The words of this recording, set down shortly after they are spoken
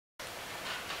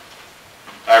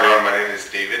name is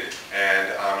David,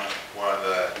 and I'm one of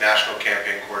the national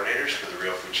campaign coordinators for the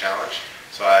Real Food Challenge.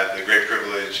 So I have the great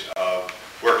privilege of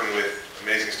working with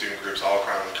amazing student groups all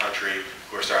around the country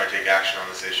who are starting to take action on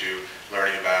this issue,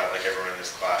 learning about it like everyone in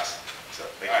this class. So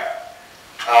thank you.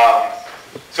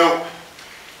 So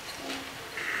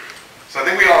I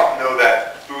think we all know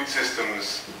that food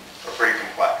systems are pretty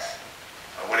complex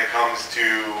when it comes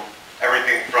to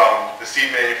everything from the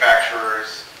seed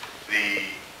manufacturers, the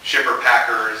shipper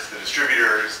packers, the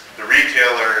distributors, the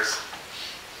retailers.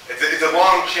 It's a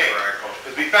long chain, right?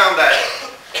 Because we found that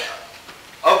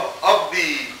of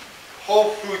the whole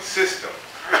food system,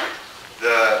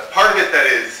 the part of it that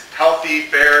is healthy,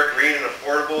 fair, green, and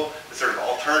affordable, the sort of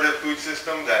alternative food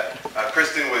system that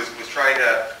Kristen was trying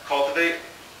to cultivate,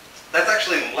 that's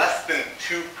actually less than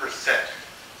 2%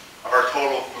 of our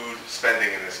total food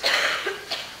spending in this country.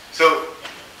 So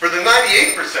for the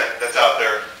 98% that's out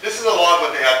there, this is a lot of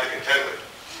what they have to contend with.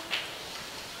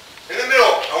 In the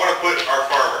middle, I want to put our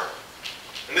farmer.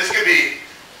 And this could be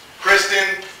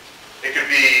Kristen, it could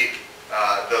be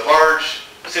the large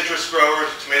citrus growers,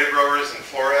 tomato growers in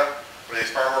Florida, where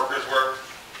these farm workers work.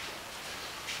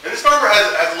 And this farmer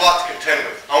has a lot to contend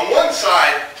with. On one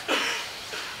side,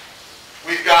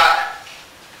 we've got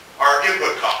our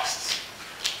input costs.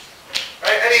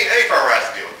 Right? Any farmer has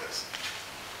to deal with this.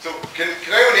 So can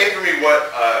anyone name for me what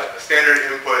a standard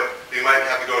input that you might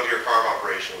have to go into your farm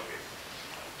operation would be?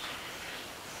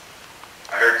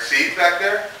 I heard seeds back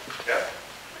there. Yeah.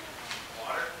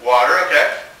 Water. Water,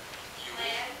 okay.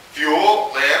 Land.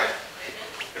 Fuel, land.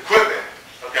 Equipment,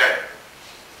 okay.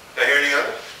 Did I hear any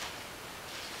others?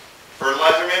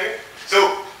 Fertilizer, maybe?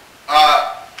 So,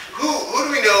 who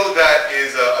do we know that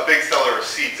is a big seller of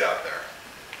seeds out there?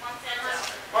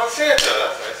 Monsanto,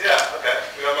 that's nice, yeah, okay.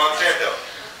 We got Monsanto.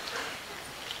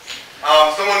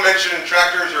 Someone mentioned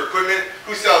tractors or equipment.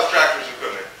 Who sells tractors and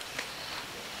equipment?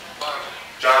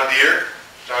 John Deere.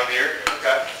 John Deere,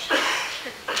 okay.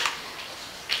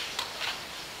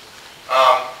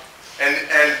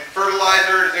 And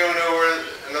fertilizer, does anyone know where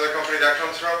another company that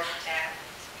comes from? Dow.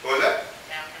 What was that?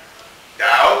 Dow.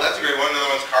 Dow, that's a great one.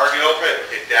 Another one's Cargill, right?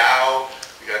 Okay, Dow,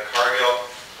 we got Cargill.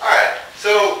 All right,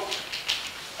 so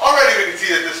already we can see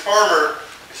that this farmer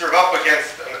is sort of up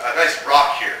against a nice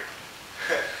rock here.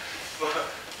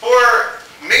 For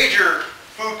major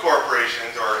food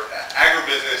corporations or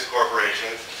agribusiness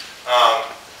corporations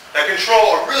that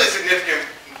control a really significant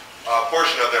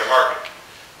portion of their market.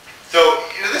 So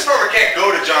this farmer can't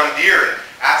go to John Deere and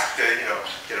ask to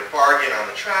get a bargain on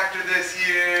the tractor this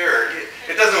year.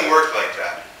 Or it doesn't work like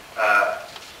that.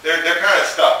 They're kind of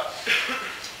stuck.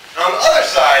 On the other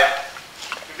side,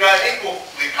 we've got an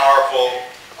equally powerful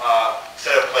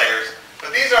set of players,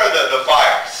 but these are the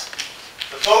buyers,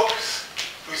 the folks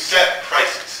who set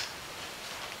prices.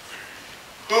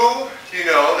 Who do you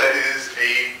know that is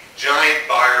a giant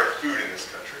buyer of food in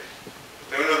this country?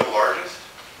 Does anyone know the largest?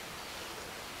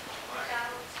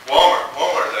 Walmart.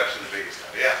 Walmart is actually the biggest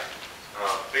one, yeah.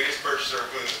 Biggest purchaser of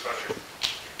food in this country.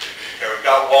 Okay, we've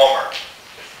got Walmart.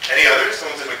 Any others?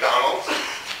 Someone said McDonald's.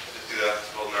 I'll just do the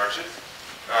golden arches.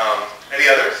 Any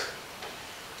others?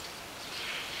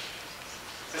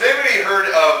 Has anybody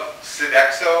heard of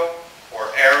Sodexo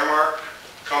or Aramark,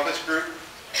 Compass Group?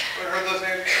 Ever heard those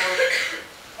names before?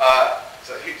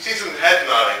 So you see some head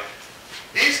nodding.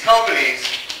 These companies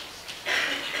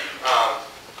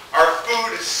are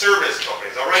food service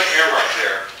companies. I'll write Aramark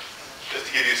there just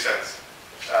to give you a sense.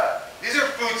 These are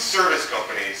food service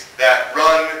companies that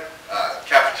run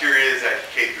cafeterias at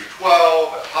K through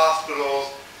 12, at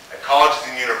hospitals, at colleges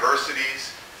and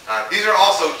universities. These are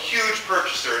also huge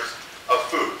purchasers of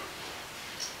food.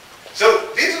 So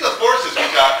these are the forces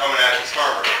we've got coming at this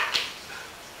farmer.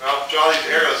 I'll draw these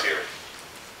arrows here.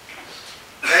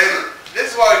 And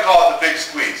this is why we call it the big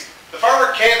squeeze. The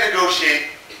farmer can't negotiate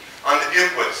on the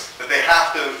inputs that they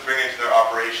have to bring into their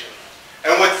operation.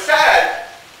 And what's sad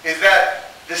is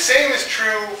that the same is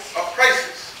true of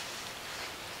prices.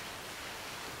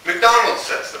 McDonald's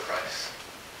sets the price.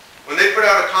 When they put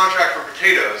out a contract for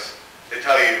potatoes, they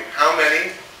tell you how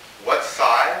many, what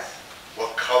size,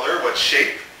 what color, what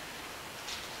shape,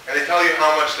 and they tell you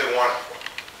how much they want it for.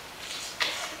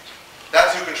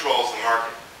 That's who controls the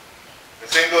market. The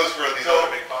same goes for these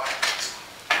other big buyers.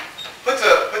 Puts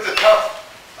a tough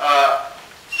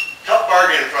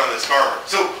bargain in front of this farmer.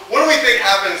 So what do we think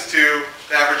happens to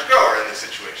the average grower in this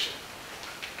situation?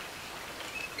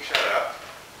 You shout it out.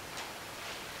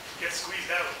 Get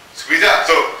squeezed out. Squeezed out.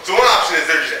 So one option is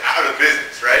they're just out of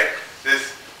business, right?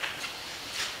 This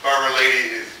farmer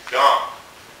lady is gone.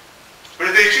 But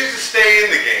if they choose to stay in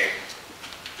the game,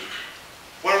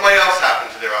 what might else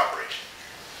happen to their operation?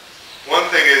 One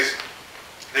thing is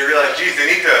they realize, geez, they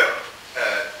need to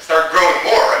start growing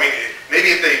more. I mean,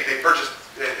 maybe if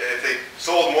they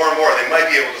sold more and more, they might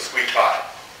be able to squeak by.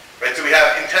 Right? So we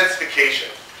have intensification.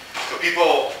 So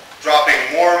people dropping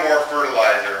more and more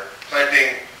fertilizer,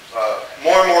 planting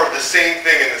more and more of the same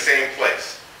thing in the same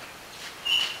place.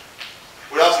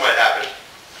 What else might happen?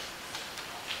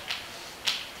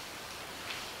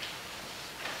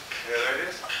 Any other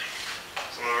ideas?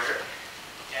 Someone over here?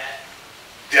 Debt.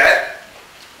 Debt?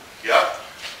 Yep.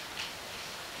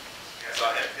 I saw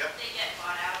him. Yep. They get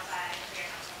bought out by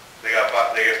warehouses. They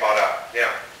get bought out.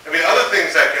 Yeah. I mean, other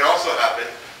things that can also happen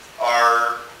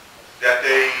are that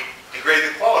they degrade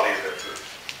the quality of their food.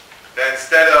 That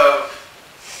instead of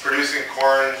producing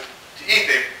corn to eat,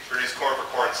 they produce corn for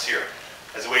corn syrup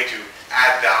as a way to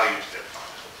add value to their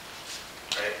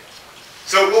product. Right?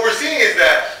 So what we're seeing is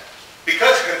that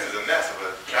because this is a mess of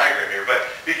a diagram here, but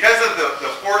because of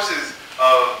the forces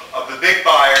of the big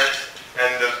buyers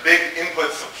and the big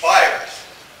input suppliers,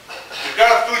 we've got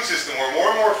a food system where more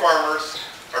and more farmers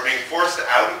are being forced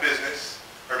out of business,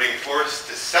 are being forced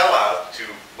to sell out to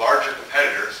larger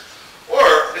competitors, or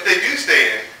if they do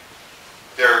stay in,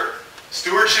 their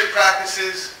stewardship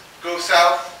practices go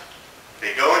south,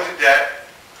 they go into debt,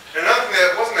 and another thing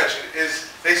that wasn't mentioned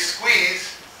is they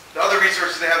squeeze the other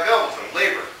resources they have available to them,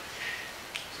 labor.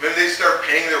 So maybe they start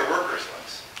paying their workers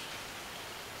less.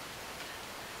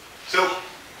 So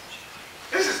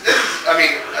this is I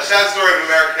mean, a sad story of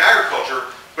American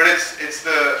agriculture, but it's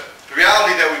the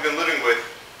reality that we've been living with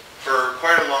for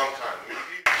quite a long time.